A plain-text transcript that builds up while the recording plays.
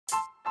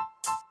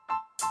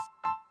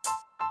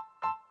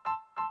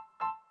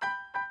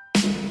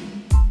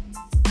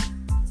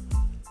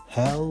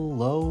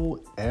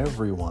Hello,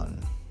 everyone.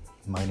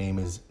 My name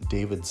is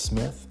David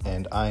Smith,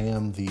 and I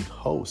am the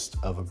host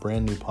of a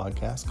brand new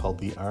podcast called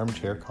The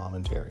Armchair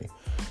Commentary,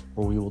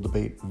 where we will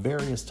debate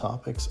various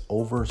topics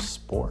over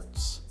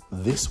sports.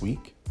 This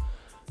week,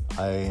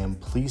 I am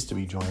pleased to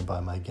be joined by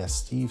my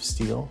guest Steve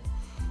Steele,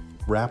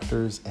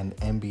 Raptors and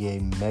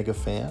NBA mega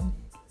fan,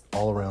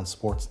 all-around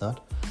sports nut,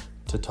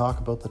 to talk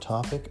about the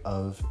topic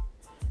of,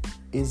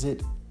 is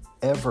it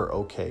ever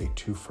okay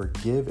to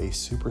forgive a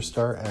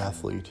superstar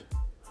athlete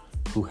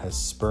who has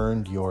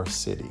spurned your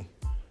city?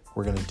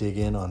 We're going to dig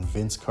in on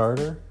Vince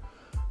Carter.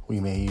 We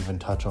may even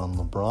touch on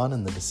LeBron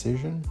and the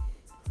decision.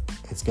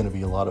 It's going to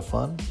be a lot of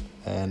fun,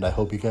 and I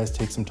hope you guys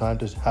take some time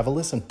to have a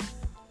listen.